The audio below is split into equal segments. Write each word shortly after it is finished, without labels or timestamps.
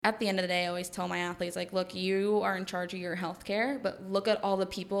At the end of the day, I always tell my athletes, like, look, you are in charge of your healthcare, but look at all the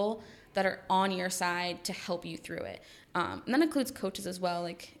people that are on your side to help you through it. And that includes coaches as well.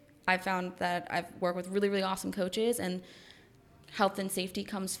 Like, I found that I've worked with really, really awesome coaches, and health and safety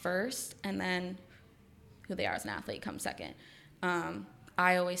comes first, and then who they are as an athlete comes second.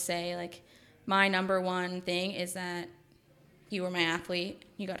 I always say, like, my number one thing is that you were my athlete,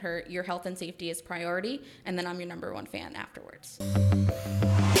 you got hurt, your health and safety is priority, and then I'm your number one fan afterwards.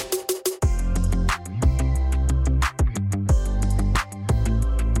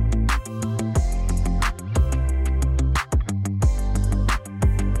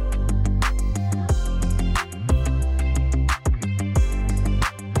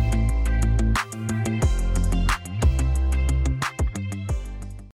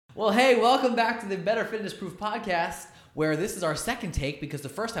 Well, hey, welcome back to the Better Fitness Proof podcast, where this is our second take because the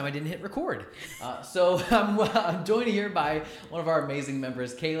first time I didn't hit record. So I'm joined here by one of our amazing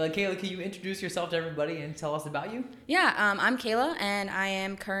members, Kayla. Kayla, can you introduce yourself to everybody and tell us about you? Yeah, I'm Kayla, and I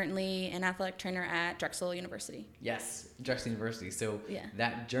am currently an athletic trainer at Drexel University. Yes, Drexel University. So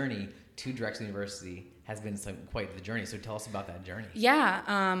that journey to Drexel University has been quite the journey. So tell us about that journey. Yeah,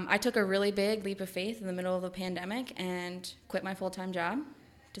 I took a really big leap of faith in the middle of the pandemic and quit my full-time job.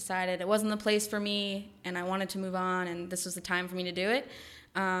 Decided it wasn't the place for me and I wanted to move on, and this was the time for me to do it.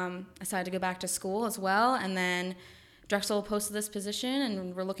 I decided to go back to school as well, and then Drexel posted this position,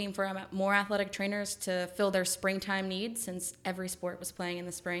 and we're looking for more athletic trainers to fill their springtime needs since every sport was playing in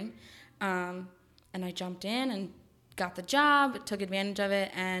the spring. And I jumped in and got the job, took advantage of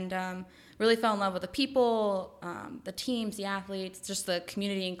it, and really fell in love with the people, the teams, the athletes, just the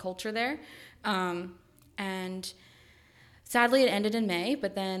community and culture there. And sadly, it ended in May,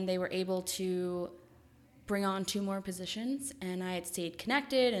 but then they were able to bring on 2 more positions, and I had stayed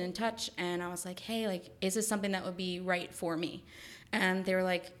connected and in touch, and I was like, hey, like, is this something that would be right for me? And they were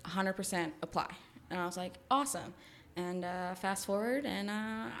like, 100% apply. And I was like, awesome. And fast forward, and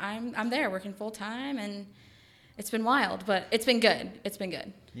I'm there working full time, and it's been wild, but it's been good. It's been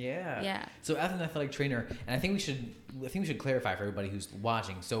good. Yeah. So as an athletic trainer, and I think we should clarify for everybody who's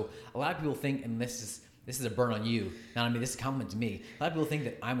watching. So a lot of people think, and this is a burn on you, not on me, this is a compliment to me. A lot of people think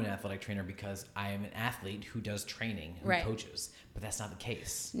that I'm an athletic trainer because I am an athlete who does training and coaches, but that's not the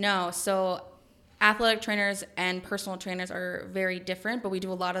case. No, so athletic trainers and personal trainers are very different, but we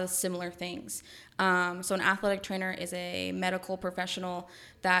do a lot of similar things. So an athletic trainer is a medical professional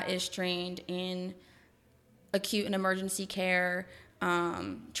that is trained in acute and emergency care,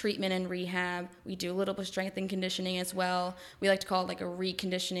 treatment and rehab. We do a little bit of strength and conditioning as well. We like to call it like a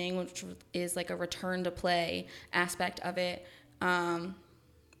reconditioning, which is like a return to play aspect of it.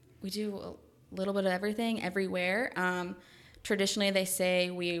 We do a little bit of everything, everywhere. Traditionally, they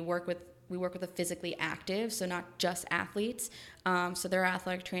say we work with the physically active, so not just athletes. So there are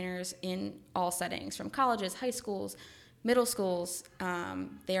athletic trainers in all settings, from colleges, high schools, middle schools.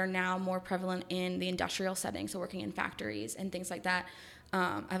 They are now more prevalent in the industrial setting, so working in factories and things like that.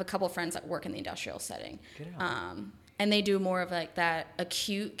 I have a couple of friends that work in the industrial setting. And they do more of like that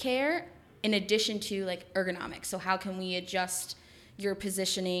acute care in addition to like ergonomics. So how can we adjust your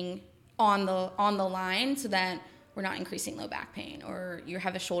positioning on the line so that we're not increasing low back pain, or you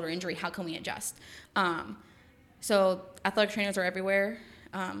have a shoulder injury, how can we adjust? So athletic trainers are everywhere.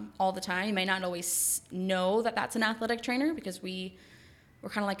 All the time. You may not always know that that's an athletic trainer because we're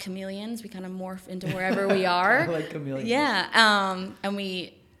kind of like chameleons. We kind of morph into wherever we are. Like chameleons. Yeah. And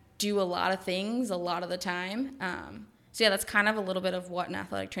we do a lot of things a lot of the time. So yeah, that's kind of a little bit of what an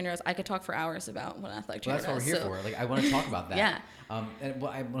athletic trainer is. I could talk for hours about what an athletic trainer is. Well, that's what we're here for. Like, I want to talk about that. Yeah. And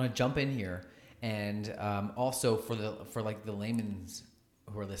I want to jump in here, and also for the layman's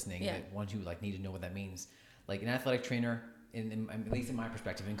who are listening, the ones who like need to know what that means. Like an athletic trainer, at least in my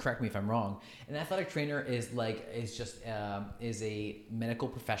perspective, and correct me if I'm wrong, an athletic trainer is a medical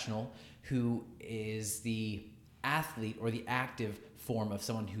professional who is the athlete or the active form of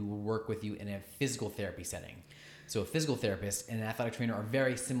someone who will work with you in a physical therapy setting. So a physical therapist and an athletic trainer are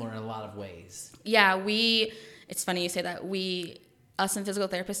very similar in a lot of ways. Yeah, it's funny you say that. Us and physical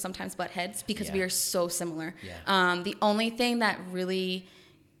therapists sometimes butt heads because we are so similar. Yeah. The only thing that really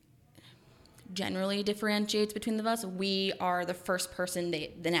generally differentiates between the us, we are the first person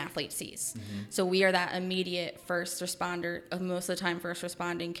an athlete sees. Mm-hmm. So we are that immediate first responder, most of the time first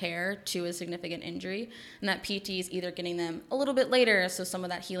responding care to a significant injury, and that PT is either getting them a little bit later, so some of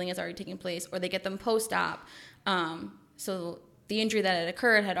that healing is already taking place, or they get them post-op, so the injury that had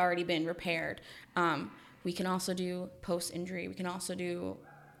occurred had already been repaired. We can also do post-injury. We can also do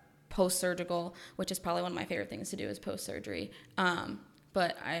post-surgical, which is probably one of my favorite things to do is post-surgery.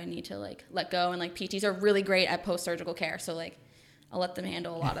 But I need to let go, and PTs are really great at post-surgical care. So I'll let them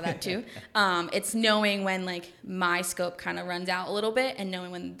handle a lot of that too. It's knowing when like my scope kind of runs out a little bit and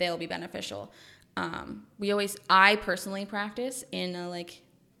knowing when they'll be beneficial. I personally practice in like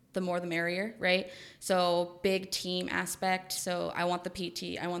the more the merrier, right? So big team aspect. So I want the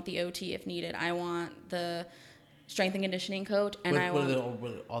PT, I want the OT if needed, I want the strength and conditioning coach, and what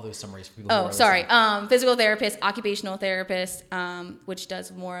are all those summaries for people? Oh, sorry. Physical therapist, occupational therapist, which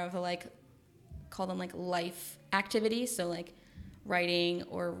does more of a like, call them like life activities. So like writing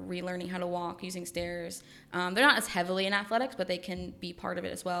or relearning how to walk using stairs. They're not as heavily in athletics, but they can be part of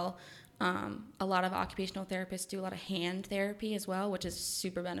it as well. A lot of occupational therapists do a lot of hand therapy as well, which is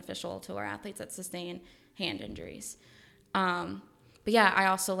super beneficial to our athletes that sustain hand injuries. But yeah, I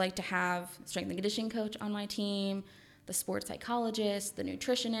also like to have strength and conditioning coach on my team, the sports psychologist, the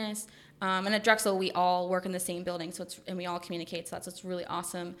nutritionist. And at Drexel, we all work in the same building, and we all communicate, so that's what's really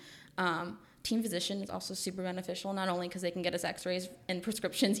awesome. Team physician is also super beneficial, not only because they can get us x-rays and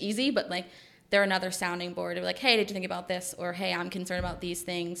prescriptions easy, but like they're another sounding board of like, hey, did you think about this? Or hey, I'm concerned about these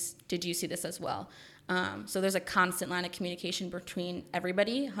things. Did you see this as well? So there's a constant line of communication between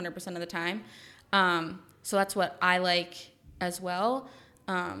everybody 100% of the time. So that's what I like as well,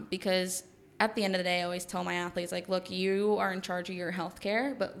 because at the end of the day, I always tell my athletes, like, look, you are in charge of your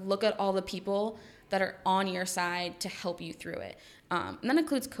healthcare, but look at all the people that are on your side to help you through it. And that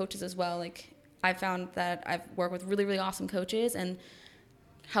includes coaches as well. Like, I found that I've worked with really, really awesome coaches, and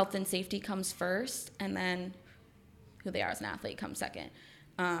health and safety comes first, and then who they are as an athlete comes second.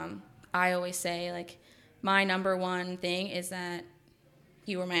 I always say, like, my number one thing is that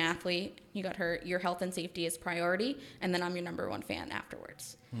you were my athlete, you got hurt, your health and safety is priority, and then I'm your number one fan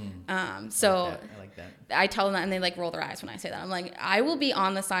afterwards. So I like that. I tell them that, and they like roll their eyes when I say that. I'm like, I will be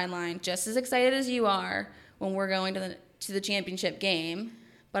on the sideline just as excited as you are when we're going to the championship game,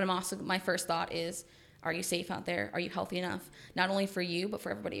 but I'm also, my first thought is, are you safe out there? Are you healthy enough? Not only for you, but for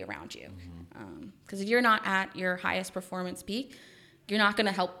everybody around you. Because if you're not at your highest performance peak, you're not going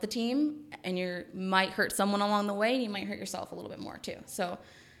to help the team, and you might hurt someone along the way, and you might hurt yourself a little bit more too. So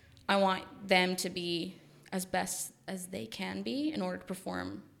I want them to be as best as they can be in order to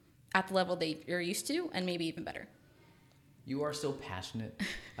perform at the level they're used to, and maybe even better. You are so passionate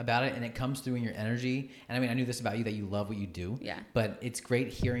about it, and it comes through in your energy. And I mean, I knew this about you, that you love what you do. Yeah. But it's great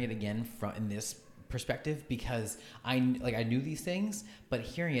hearing it again in this perspective, because I knew these things, but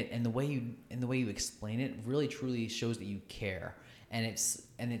hearing it and the way you explain it really truly shows that you care. And it's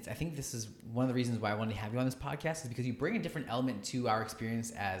I think this is one of the reasons why I wanted to have you on this podcast, is because you bring a different element to our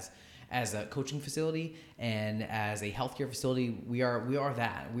experience as a coaching facility and as a healthcare facility. We are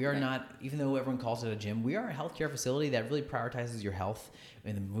that. We are not, even though everyone calls it a gym, we are a healthcare facility that really prioritizes your health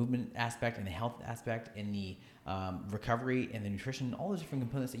in the movement aspect and the health aspect, in the recovery and the nutrition, all those different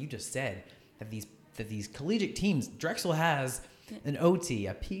components that you just said, that these collegiate teams. Drexel has an OT,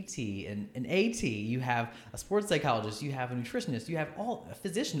 a PT, an AT, you have a sports psychologist, you have a nutritionist, you have a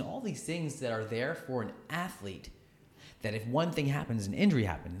physician, all these things that are there for an athlete, that if one thing happens, an injury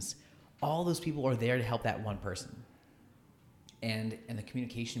happens, all those people are there to help that one person. And the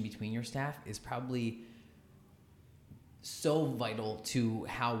communication between your staff is probably so vital to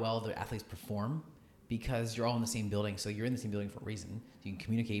how well the athletes perform, because you're all in the same building. So you're in the same building for a reason. You can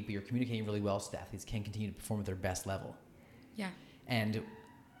communicate, but you're communicating really well so the athletes can continue to perform at their best level. Yeah. And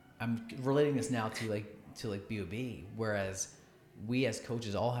I'm relating this now to BOB, whereas we as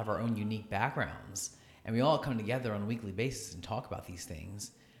coaches all have our own unique backgrounds, and we all come together on a weekly basis and talk about these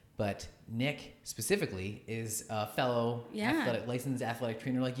things. But Nick specifically is a fellow licensed athletic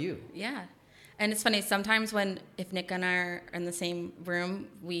trainer like you. Yeah. And it's funny, sometimes if Nick and I are in the same room,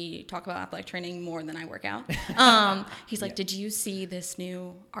 we talk about athletic training more than I work out. He's like, did you see this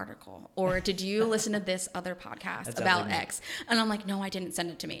new article? Or did you listen to this other podcast about like X? And I'm like, no, I didn't.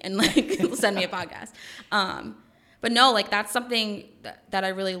 Send it to me. And like, send me a podcast. But no, like that's something that I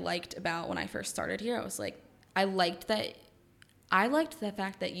really liked about when I first started here. I was like, I liked the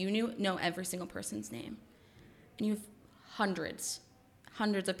fact that you know every single person's name. And you have hundreds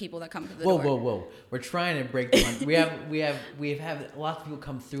of people that come to the door. Whoa. We're trying to break the hundred. We've had lots of people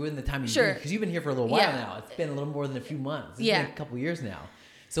come through in the time because you've been here for a little while now. It's been a little more than a few months. It's been a couple years now.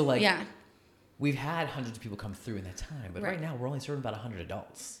 So we've had hundreds of people come through in that time, but right now we're only serving about 100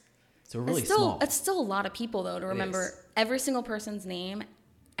 adults. So we're really small. It's still a lot of people though to remember every single person's name,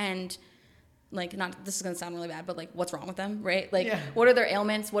 and like, not, this is going to sound really bad, but like, what's wrong with them, right? Like, what are their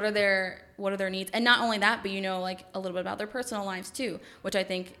ailments? What are their needs? And not only that, but like a little bit about their personal lives too, which I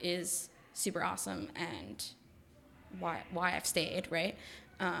think is super awesome, and why I've stayed, right?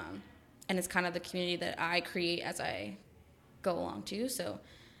 And it's kind of the community that I create as I go along too. So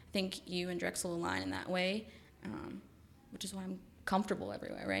I think you and Drexel align in that way, which is why I'm comfortable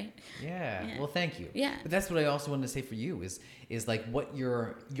everywhere, right? Yeah. Well, thank you. Yeah. But that's what I also wanted to say for you is like what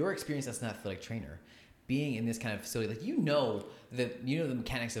your experience as an athletic trainer, being in this kind of facility, like the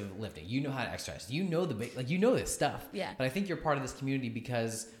mechanics of lifting, how to exercise, this stuff. Yeah. But I think you're part of this community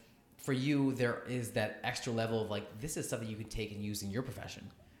because for you there is that extra level of like this is stuff that you can take and use in your profession,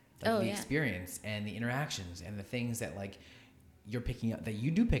 like experience and the interactions and the things that like you're picking up, that you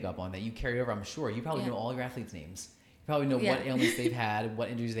do pick up on, that you carry over. I'm sure you probably know all your athletes' names. You probably know what ailments they've had, what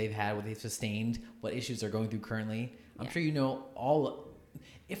injuries they've had, what they've sustained, what issues they're going through currently. I'm sure you know all,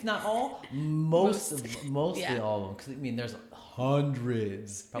 if not all, mostly all of them. Because I mean, there's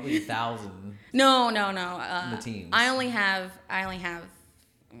hundreds, probably 1,000. No. The teams. I only have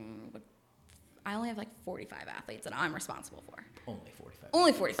like 45 athletes that I'm responsible for. Only 45.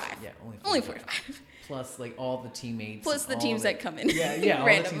 Only 45. Yeah, only 45. Plus, like all the teammates. Plus the teams that come in. Yeah, all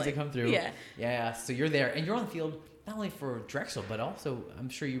the teams that come through. Yeah. So you're there, and you're on the field not only for Drexel, but also I'm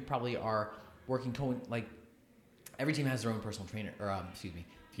sure you probably are working like every team has their own personal trainer, or excuse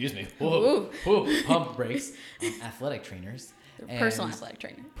me. Whoa, pump brakes. Athletic trainers. Personal athletic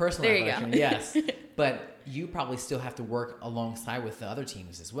trainer. Personal there athletic you go. trainer, yes. But you probably still have to work alongside with the other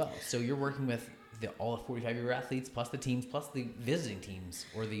teams as well. So you're working with all the 45-year athletes, plus the teams, plus the visiting teams,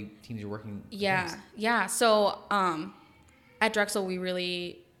 or the teams you're working against. Yeah. So at Drexel, we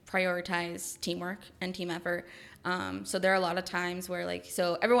really prioritize teamwork and team effort. So there are a lot of times where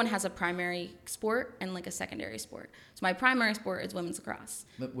so everyone has a primary sport and like a secondary sport. So my primary sport is women's lacrosse.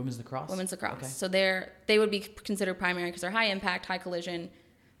 Women's lacrosse? Women's lacrosse. Okay. So they would be considered primary because they're high impact, high collision.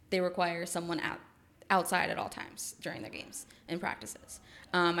 They require someone outside at all times during their games and practices.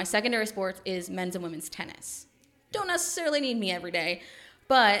 My secondary sport is men's and women's tennis. Don't necessarily need me every day,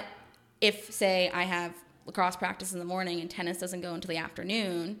 but if, say, I have lacrosse practice in the morning and tennis doesn't go until the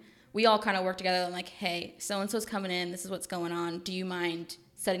afternoon, we all kind of work together. I'm like, hey, so-and-so's coming in. This is what's going on. Do you mind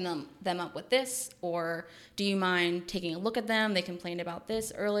setting them up with this? Or do you mind taking a look at them? They complained about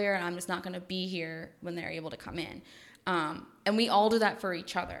this earlier, and I'm just not going to be here when they're able to come in. And we all do that for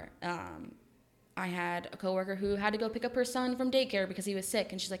each other. I had a coworker who had to go pick up her son from daycare because he was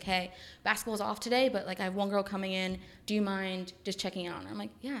sick, and she's like, hey, basketball's off today, but I have one girl coming in. Do you mind just checking in on her? I'm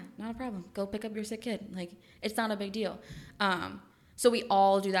like, yeah, not a problem. Go pick up your sick kid. It's not a big deal. So we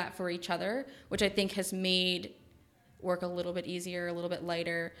all do that for each other, which I think has made work a little bit easier, a little bit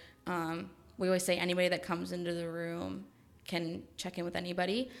lighter. We always say anybody that comes into the room can check in with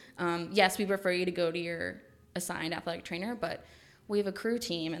anybody. Yes, we prefer you to go to your assigned athletic trainer, but we have a crew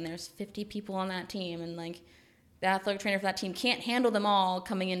team and there's 50 people on that team, and the athletic trainer for that team can't handle them all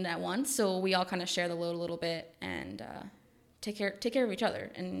coming in at once. So we all kind of share the load a little bit and take care of each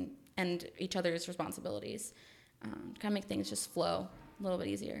other and each other's responsibilities. Kind of make things just flow a little bit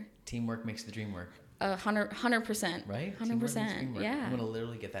easier. Teamwork makes the dream work. 100%. Right? 100%. Yeah. I'm gonna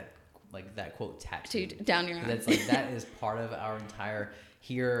literally get that quote tattooed down your arm. That's that is part of our entire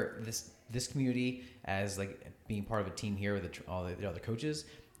this community, as being part of a team here with all the other coaches.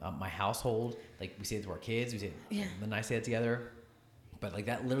 My household, we say it to our kids. We say and I say it together. But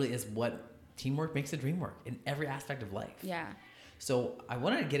that literally is what teamwork makes the dream work in every aspect of life. Yeah. So I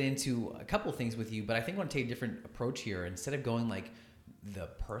wanted to get into a couple of things with you, but I think I want to take a different approach here. Instead of going the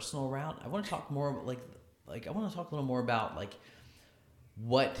personal route, I want to talk more I want to talk a little more about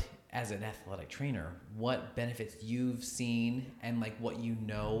what, as an athletic trainer, what benefits you've seen and what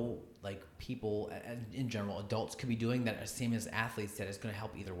people in general, adults could be doing that are same as athletes that is going to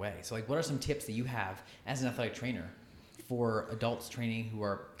help either way. So what are some tips that you have as an athletic trainer for adults training who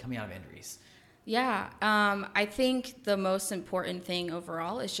are coming out of injuries? Yeah, I think the most important thing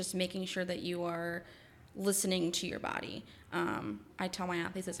overall is just making sure that you are listening to your body. I tell my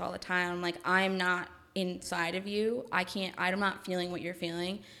athletes this all the time. I'm not inside of you. I'm not feeling what you're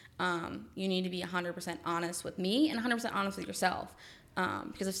feeling. You need to be 100% honest with me and 100% honest with yourself.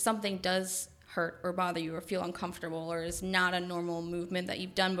 Because if something does hurt or bother you or feel uncomfortable or is not a normal movement that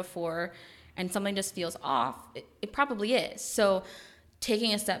you've done before and something just feels off, it probably is. So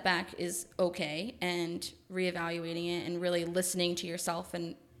taking a step back is okay, and reevaluating it and really listening to yourself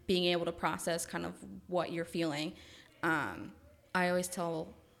and being able to process kind of what you're feeling. I always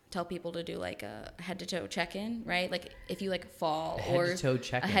tell people to do a head to toe check-in, right? If you fall a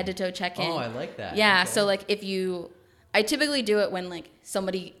head to toe check-in. Oh, I like that. Yeah. Okay. So I typically do it when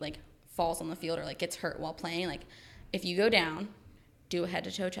somebody falls on the field or gets hurt while playing. If you go down, do a head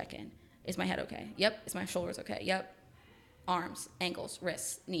to toe check-in. Is my head okay? Yep. Is my shoulders okay? Yep. Arms, ankles,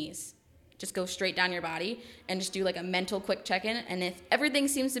 wrists, knees. Just go straight down your body and just do a mental quick check-in. And if everything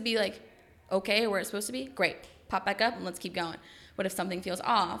seems to be okay where it's supposed to be, great. Pop back up and let's keep going. But if something feels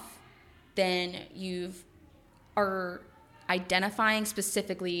off, then you are identifying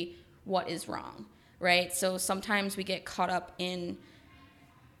specifically what is wrong, right? So sometimes we get caught up in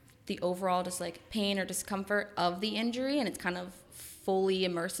the overall just like pain or discomfort of the injury, and it's kind of fully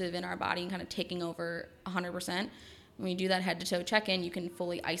immersive in our body and kind of taking over 100%. When you do that head to toe check-in, you can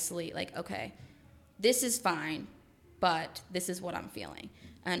fully isolate, like, okay, this is fine, but this is what I'm feeling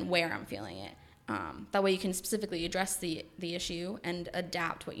and where I'm feeling it. That way you can specifically address the issue and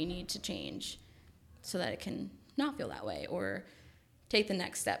adapt what you need to change so that it can not feel that way, or take the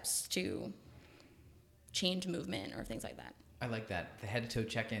next steps to change movement or things like that. I like that, the head to toe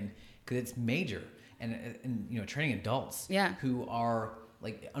check-in, because it's major. And you know, training adults who are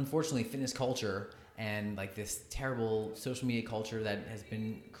like, unfortunately, fitness culture and like this terrible social media culture that has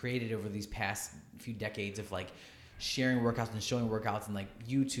been created over these past few decades of like sharing workouts and showing workouts and like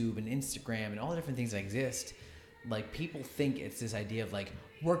YouTube and Instagram and all the different things that exist. Like, people think it's this idea of like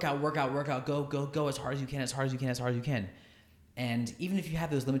workout, go as hard as you can. And even if you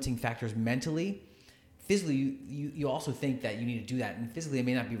have those limiting factors mentally, physically, you also think that you need to do that, and physically, it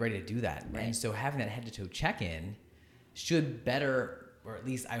may not be ready to do that. Right. And so having that head-to-toe check-in should better, or at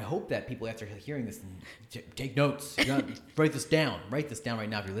least I hope that people, after hearing this, take notes. Write this down. Write this down right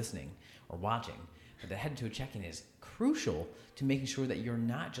now if you're listening or watching. But the head-to-toe check-in is crucial to making sure that you're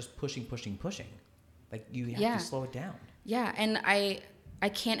not just pushing. Like, you have to slow it down. Yeah, and I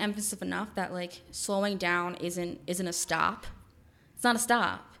can't emphasize enough that, like, slowing down isn't a stop. It's not a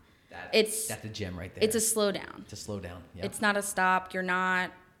stop. That's the gem right there. It's a slow down. Yep. It's not a stop. You're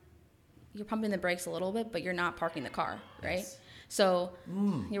pumping the brakes a little bit, but you're not parking the car, right? Yes. So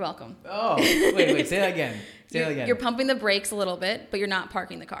you're welcome. Oh, wait, say that again. You're pumping the brakes a little bit, but you're not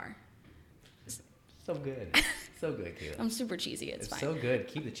parking the car. So good. So good, Kayla. I'm super cheesy. It's fine. So good.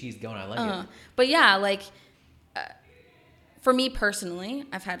 Keep the cheese going. I like it. But yeah, like, for me personally,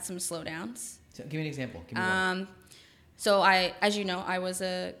 I've had some slowdowns. So give me an example. Give me one. So as you know, I was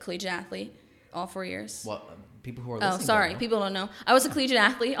a collegiate athlete all 4 years. Well, people who are listening. Oh, sorry. People don't know. I was a collegiate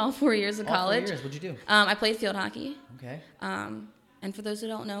athlete all 4 years of college. 4 years. What'd you do? I played field hockey. Okay. And for those who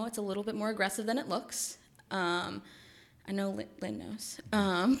don't know, it's a little bit more aggressive than it looks. I know Lynn knows.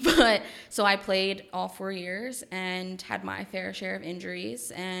 But so I played all 4 years and had my fair share of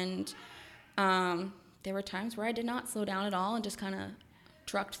injuries. And there were times where I did not slow down at all and just kind of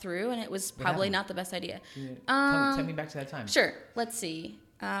trucked through, and it was probably not the best idea. Tell me back to that time. Sure. Let's see.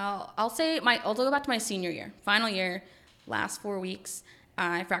 I'll go back to my senior year, final year, last 4 weeks.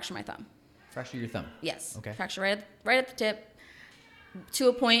 I fractured my thumb. Fracture your thumb. Yes. Okay. Fracture right at the tip, to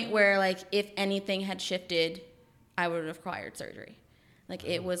a point where, like, if anything had shifted, I would have required surgery. Like,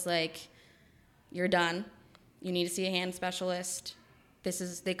 it was like, you're done. You need to see a hand specialist.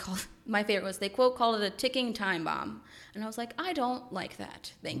 My favorite was, they called it a ticking time bomb. And I was like, I don't like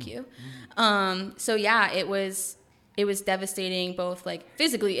that. Thank you. So yeah, it was devastating, both like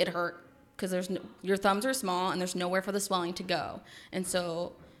physically it hurt because your thumbs are small and there's nowhere for the swelling to go. And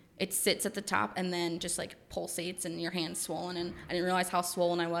so it sits at the top and then just like pulsates and your hand's swollen. And I didn't realize how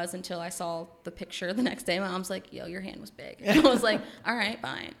swollen I was until I saw the picture the next day. My mom's like, yo, your hand was big. And I was like, all right,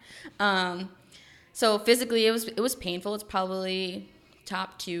 fine. So physically it was painful. It's probably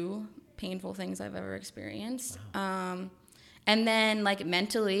top 2 painful things I've ever experienced. Wow. And then, like,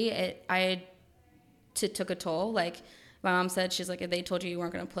 mentally, it took a toll. Like, my mom said, she's like, if they told you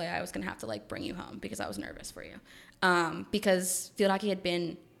weren't going to play, I was going to have to, like, bring you home because I was nervous for you. Because field hockey had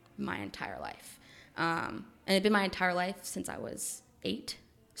been my entire life. And it had been my entire life since I was 8.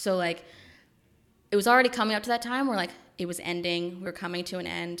 So, like, it was already coming up to that time where, like, it was ending. We were coming to an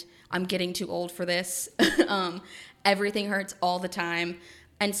end. I'm getting too old for this. Everything hurts all the time.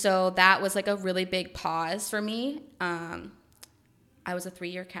 And so that was like a really big pause for me. I was a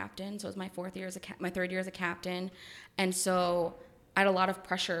 3-year captain, so it was my my 3rd year as a captain. And so I had a lot of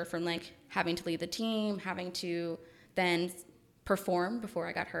pressure from, like, having to lead the team, having to then perform before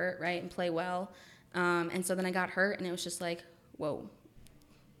I got hurt, right, and play well. And so then I got hurt, and it was just like, whoa,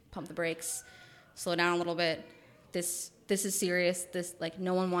 pump the brakes, slow down a little bit. This is serious. This, like,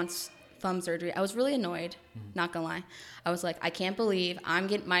 no one wants thumb surgery. I was really annoyed, not gonna lie. I was like, I can't believe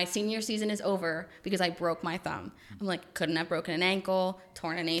my senior season is over because I broke my thumb. I'm like, couldn't have broken an ankle,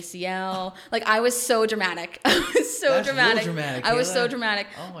 torn an ACL. Like, I was so dramatic. I was so dramatic. I was so dramatic.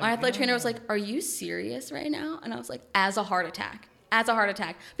 Oh my athletic trainer was like, are you serious right now? And I was like, as a heart attack.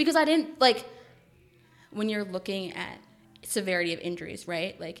 Because I didn't, like, when you're looking at severity of injuries,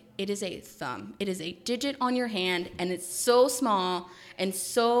 right? Like, it is a thumb. It is a digit on your hand, and it's so small and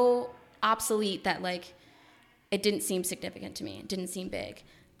so obsolete that, like, it didn't seem significant to me. It didn't seem big.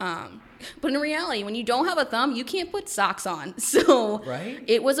 But in reality, when you don't have a thumb, you can't put socks on. So right?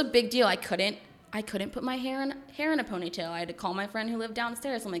 It was a big deal. I couldn't I couldn't put my hair in a ponytail. I had to call my friend who lived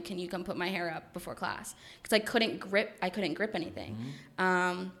downstairs. I'm like, can you come put my hair up before class? Because I couldn't grip anything.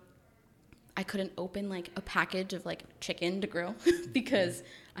 I couldn't open like a package of like chicken to grill because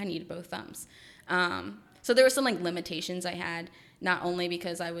I needed both thumbs. So there were some like limitations I had, not only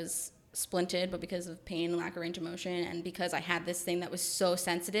because I was splinted, but because of pain and lack of range of motion, and because I had this thing that was so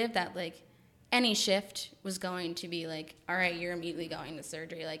sensitive that like any shift was going to be like, all right, you're immediately going to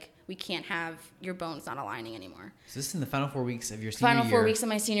surgery. Like, we can't have your bones not aligning anymore. So this is in the final 4 weeks of your senior year. Final 4 weeks of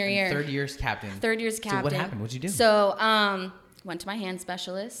my senior year. Third year's captain. So what happened? What'd you do? So went to my hand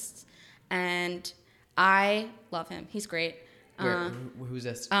specialist, and I love him. He's great. Who's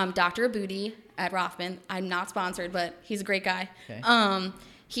this? Dr. Abudi at Rothman. I'm not sponsored, but he's a great guy. Okay.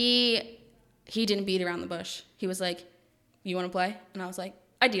 He didn't beat around the bush. He was like, you want to play? And I was like,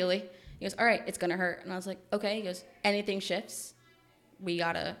 ideally. He goes, all right, it's going to hurt. And I was like, okay. He goes, anything shifts, we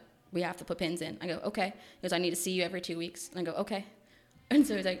have to put pins in. I go, okay. He goes, I need to see you every 2 weeks. And I go, okay. And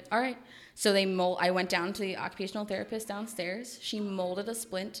so he's like, all right. So I went down to the occupational therapist downstairs. She molded a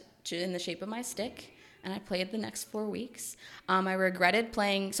splint in the shape of my stick, and I played the next 4 weeks. I regretted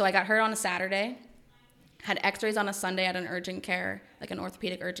playing. So I got hurt on a Saturday, had x-rays on a Sunday at an urgent care, like an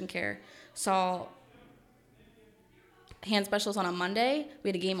orthopedic urgent care. Saw hand specialist on a Monday. We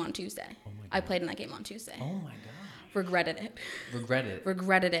had a game on Tuesday. Oh my God. I played in that game on Tuesday. Oh my God. Regretted it.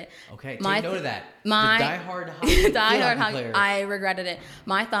 Regretted it. Okay, take note of that. The diehard hockey player. I regretted it.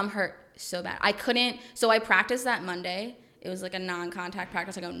 My thumb hurt so bad. I couldn't. So I practiced that Monday. It was like a non-contact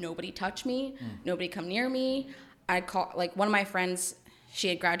practice. I go, nobody touch me. Nobody come near me. I call like one of my friends. She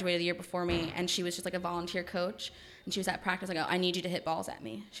had graduated the year before me, and she was just like a volunteer coach. And she was at practice. I go, I need you to hit balls at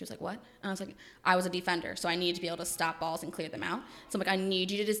me. She was like, what? And I was like, I was a defender, so I need to be able to stop balls and clear them out. So I'm like, I need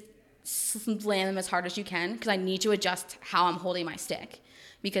you to just slam them as hard as you can, because I need to adjust how I'm holding my stick,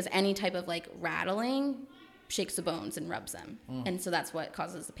 because any type of like rattling shakes the bones and rubs them. And so that's what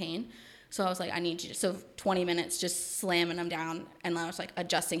causes the pain. So I was like, I need you to, so 20 minutes just slamming them down, and I was like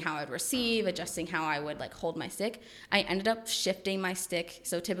adjusting how I'd receive, adjusting how I would like hold my stick. I ended up shifting my stick.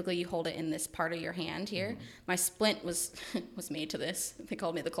 So typically you hold it in this part of your hand here. My splint was made to this. They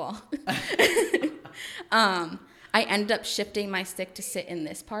called me the claw. I ended up shifting my stick to sit in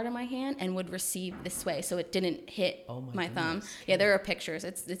this part of my hand and would receive this way, so it didn't hit my thumb. Yeah, there are pictures.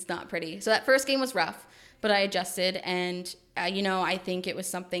 It's not pretty. So that first game was rough, but I adjusted, and I think it was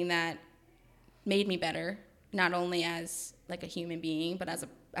something that made me better, not only as like a human being, but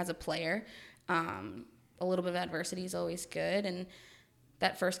as a player. A little bit of adversity is always good, and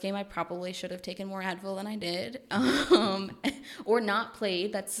that first game I probably should have taken more Advil than I did, or not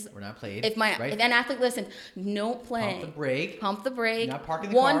played. If an athlete listened, don't play. Pump the brake. Not parking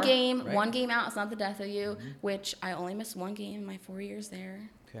the one car. One game out. It's not the death of you. Which I only missed one game in my 4 years there.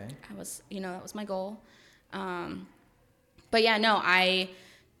 Okay. That was my goal. But yeah, no, I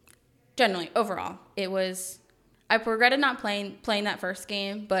generally overall I regretted not playing that first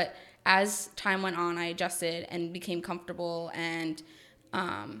game, but as time went on, I adjusted and became comfortable, and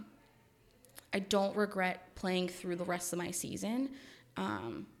I don't regret playing through the rest of my season.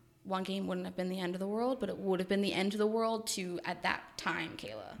 One game wouldn't have been the end of the world, but it would have been the end of the world to, at that time,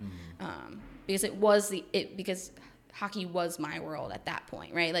 Kayla. Because because hockey was my world at that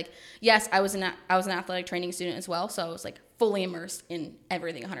point, right? Like, yes, I was an athletic training student as well, so I was like fully immersed in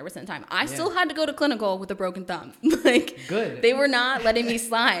everything 100% of the time. I still had to go to clinical with a broken thumb. Like, good. They were not letting me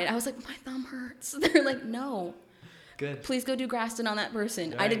slide. I was like, my thumb hurts. They're like, no. Good. Please go do Graston on that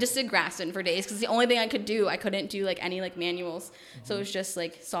person. Right. I just did Graston for days because the only thing I could do, I couldn't do like any like manuals. So it was just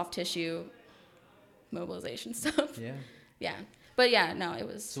like soft tissue mobilization stuff. Yeah. Yeah. But yeah, no, it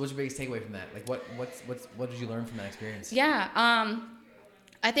was. So what's your biggest takeaway from that? Like what did you learn from that experience? Yeah.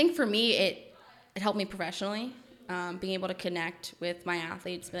 I think for me, it helped me professionally, being able to connect with my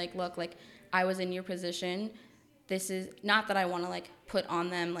athletes, be like, look, like I was in your position. This is not that I want to like put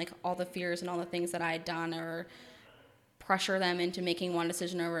on them like all the fears and all the things that I had done or pressure them into making one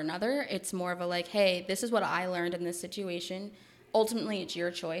decision over another. It's more of a like, hey, this is what I learned in this situation. Ultimately, it's your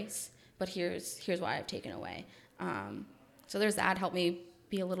choice, but here's what I've taken away. So there's that. Helped me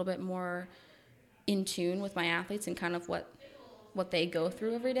be a little bit more in tune with my athletes and kind of what they go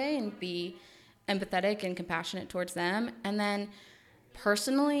through every day, and be empathetic and compassionate towards them. And then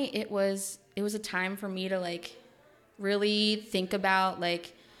personally, it was a time for me to like really think about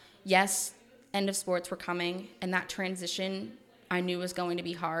like, yes, end of sports were coming, and that transition I knew was going to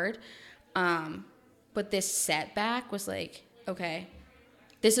be hard. But this setback was like, okay,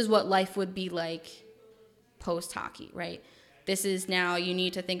 this is what life would be like post hockey, right? This is now, you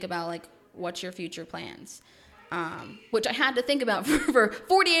need to think about like, what's your future plans? which I had to think about for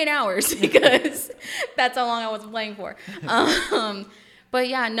 48 hours because that's how long I was playing for. But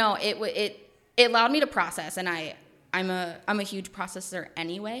yeah, no, it allowed me to process, and I'm a huge processor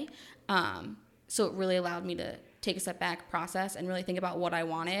anyway. So it really allowed me to take a step back, process, and really think about what I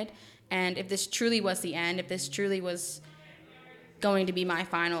wanted. And if this truly was the end, if this truly was going to be my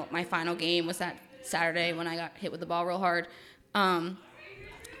final game was that Saturday when I got hit with the ball real hard.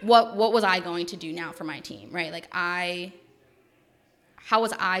 What was I going to do now for my team, right? Like how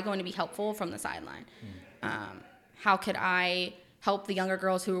was I going to be helpful from the sideline? How could I help the younger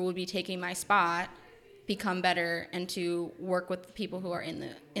girls who would be taking my spot become better and to work with the people who are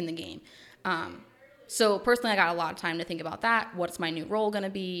in the game? So personally, I got a lot of time to think about that. What's my new role going to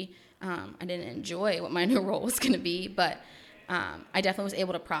be? I didn't enjoy what my new role was going to be, but I definitely was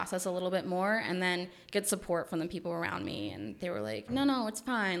able to process a little bit more and then get support from the people around me. And they were like, no, it's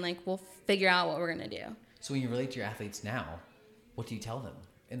fine. Like, we'll figure out what we're going to do. So when you relate to your athletes now, what do you tell them?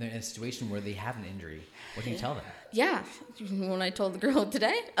 In a situation where they have an injury, what do you tell them? Yeah. When I told the girl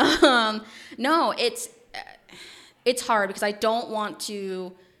today, no, it's hard because I don't want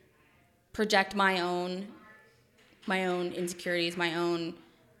to project my own insecurities, my own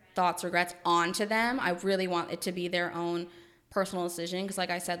thoughts, regrets onto them. I really want it to be their own personal decision because, like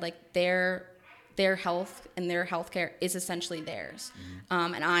I said, like their health and their healthcare is essentially theirs,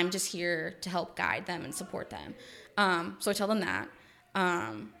 and I'm just here to help guide them and support them. So I tell them that.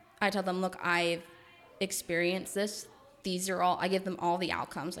 I tell them, look, I've experienced this. I give them all the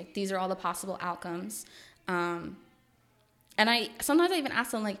outcomes. Like, these are all the possible outcomes. And sometimes I even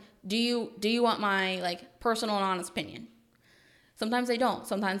ask them, like, do you want my, like, personal and honest opinion? Sometimes they don't.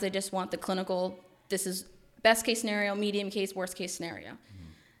 Sometimes they just want the clinical, this is best case scenario, medium case, worst case scenario.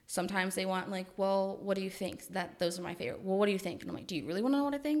 Sometimes they want, like, well, what do you think? Those are my favorite. Well, what do you think? And I'm like, do you really want to know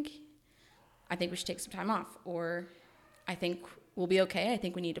what I think? I think we should take some time off. Or I think we'll be okay. I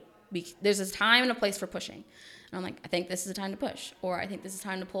think we need to there's a time and a place for pushing. And I'm like, I think this is a time to push. Or I think this is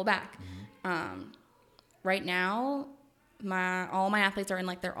time to pull back. Right now, all my athletes are in,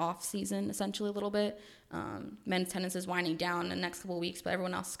 like, their off season, essentially, a little bit. Men's tennis is winding down in the next couple of weeks, but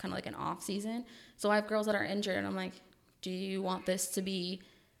everyone else is kind of like an off season. So I have girls that are injured, and I'm like, do you want this to be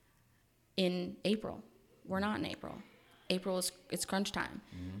in April? We're not in April. It's crunch time.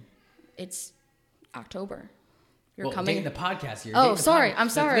 It's October. You're coming. Taking the podcast here. Oh, sorry. I'm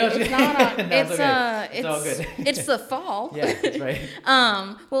sorry. It's not. It's all good. It's the fall. Yeah, that's right.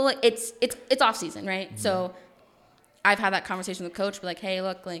 Well, it's off season, right? So I've had that conversation with the coach, be like, hey,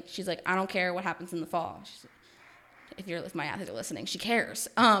 look, like, she's like, I don't care what happens in the fall. If my athletes are listening, she cares.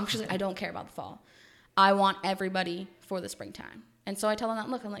 She's like, I don't care about the fall. I want everybody for the springtime. And so I tell them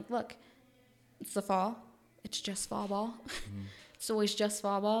that, look, it's the fall. It's just fall ball. It's always just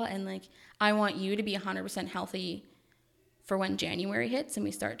fall ball. And, like, I want you to be 100% healthy for when January hits and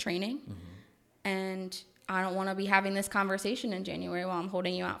we start training. And I don't want to be having this conversation in January while I'm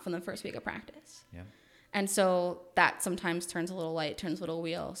holding you out from the first week of practice. Yeah. And so that sometimes turns a little light, turns little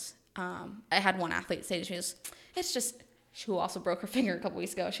wheels. I had one athlete say to me, who also broke her finger a couple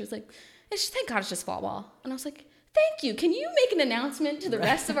weeks ago. She was like, thank God it's just fall ball. And I was like, thank you. Can you make an announcement to the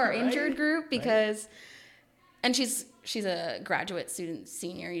rest of our injured group? Because, and she's a graduate student,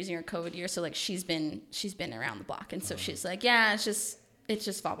 senior, using her COVID year. So, like, she's been around the block. And so she's like, yeah, it's just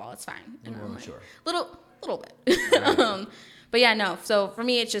fall ball. It's fine. And I'm like, little bit. But yeah, no. So for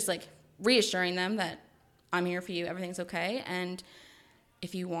me, it's just, like, reassuring them that I'm here for you. Everything's okay. And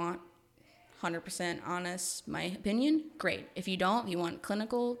if you want 100% honest, my opinion, great. If you don't, if you want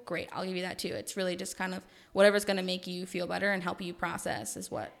clinical, great. I'll give you that too. It's really just kind of whatever's going to make you feel better and help you process is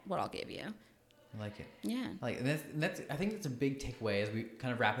what I'll give you. I like it. Yeah. That's I think that's a big takeaway as we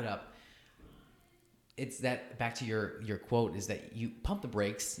kind of wrap it up. It's that, back to your quote, is that you pump the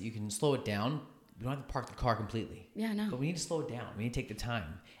brakes, you can slow it down. We don't have to park the car completely. Yeah, no. But we need to slow it down. We need to take the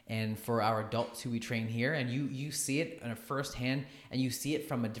time. And for our adults who we train here, and you see it in a firsthand, and you see it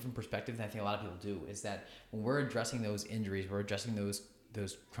from a different perspective than I think a lot of people do, is that when we're addressing those injuries, we're addressing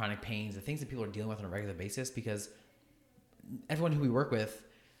those chronic pains, the things that people are dealing with on a regular basis, because everyone who we work with,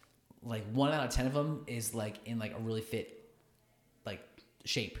 like 1 out of 10 of them is, like, in, like, a really fit, like,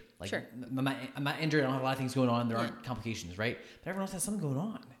 shape. Like, sure. I'm not injured. I don't have a lot of things going on. There aren't complications, right? But everyone else has something going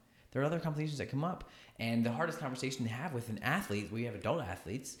on. There are other complications that come up. And the hardest conversation to have with an athlete, we have adult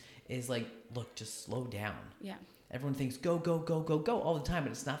athletes, is like, look, just slow down. Yeah. Everyone thinks go, go, go, go, go all the time,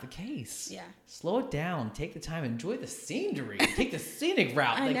 but it's not the case. Yeah. Slow it down. Take the time. Enjoy the scenery. Take the scenic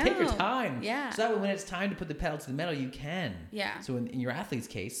route. Take your time. Yeah. So that way when it's time to put the pedal to the metal, you can. Yeah. So in your athlete's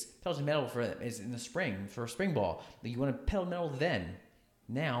case, pedal to the metal is in the spring, for a spring ball. You want to pedal metal then.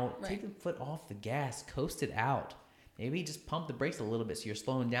 Now, Right. take the foot off the gas, coast it out. Maybe just pump the brakes a little bit so you're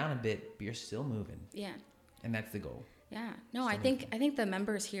slowing down a bit, but you're still moving. Yeah. And that's the goal. Yeah. No, I think the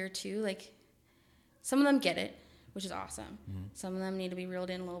members here too, like some of them get it, which is awesome. Mm-hmm. Some of them need to be reeled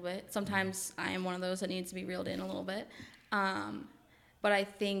in a little bit. Sometimes I am one of those that needs to be reeled in a little bit. But I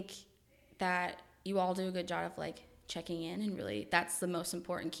think that you all do a good job of like checking in, and really that's the most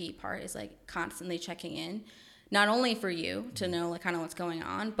important key part is like constantly checking in, not only for you to know like kind of what's going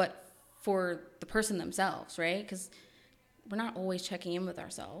on, but for the person themselves, right? Because we're not always checking in with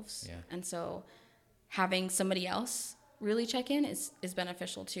ourselves. Yeah. And so having somebody else really check in is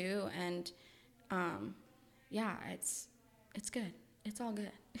beneficial too. And yeah, it's good. It's all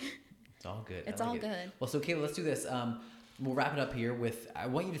good. It's all good. It's all good. Well, so Kayla, let's do this. We'll wrap it up here with, I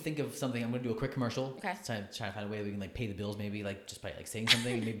want you to think of something. I'm going to do a quick commercial. Okay. Try to find a way we can like pay the bills, maybe like just by like saying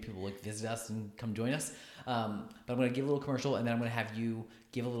something. Maybe people like visit us and come join us. But I'm going to give a little commercial, and then I'm going to have you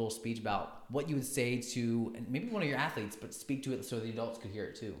give a little speech about what you would say to, and maybe one of your athletes, but speak to it so the adults could hear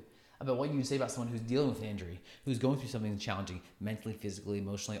it too. About what you would say about someone who's dealing with an injury, who's going through something challenging, mentally, physically,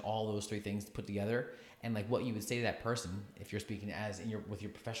 emotionally, all those three things put together, and like what you would say to that person if you're speaking with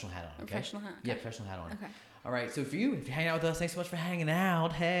your professional hat on. Okay? Professional hat. Okay. Yeah, professional hat on. Okay. All right. So if you're hanging out with us, thanks so much for hanging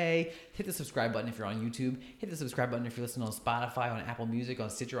out. Hey, hit the subscribe button if you're on YouTube. Hit the subscribe button if you're listening on Spotify, on Apple Music,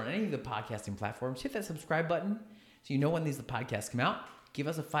 on Stitcher, on any of the podcasting platforms. Hit that subscribe button so you know when these podcasts come out. Give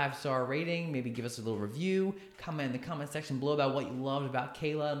us a 5-star rating. Maybe give us a little review. Comment in the comment section below about what you loved about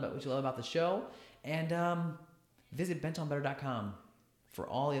Kayla, about what you love about the show. And visit bentonbetter.com for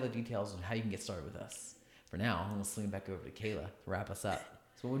all the other details on how you can get started with us. For now, I'm going to swing back over to Kayla to wrap us up.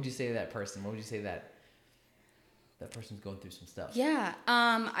 So what would you say to that person? What would you say that person's going through some stuff? Yeah.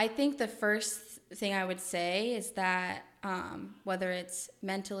 I think the first thing I would say is that whether it's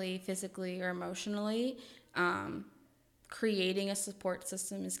mentally, physically, or emotionally, creating a support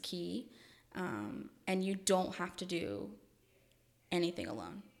system is key. And you don't have to do anything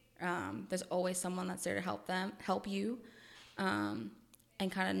alone. There's always someone that's there to help you,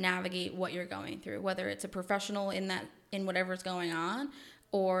 and kind of navigate what you're going through, whether it's a professional in whatever's going on,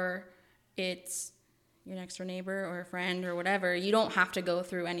 or it's your next door neighbor or a friend or whatever. You don't have to go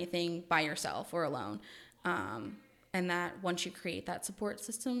through anything by yourself or alone. And that once you create that support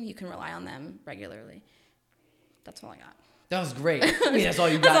system, you can rely on them regularly. That's all I got. That was great. I mean, that's all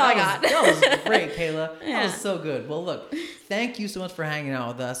you got. That's all I got. That was great, Kayla. Yeah. That was so good. Well, look, thank you so much for hanging out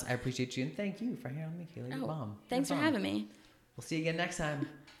with us. I appreciate you, and thank you for hanging out with me, Kayla. You're bomb. Thanks for having me. We'll see you again next time.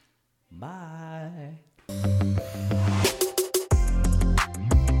 Bye.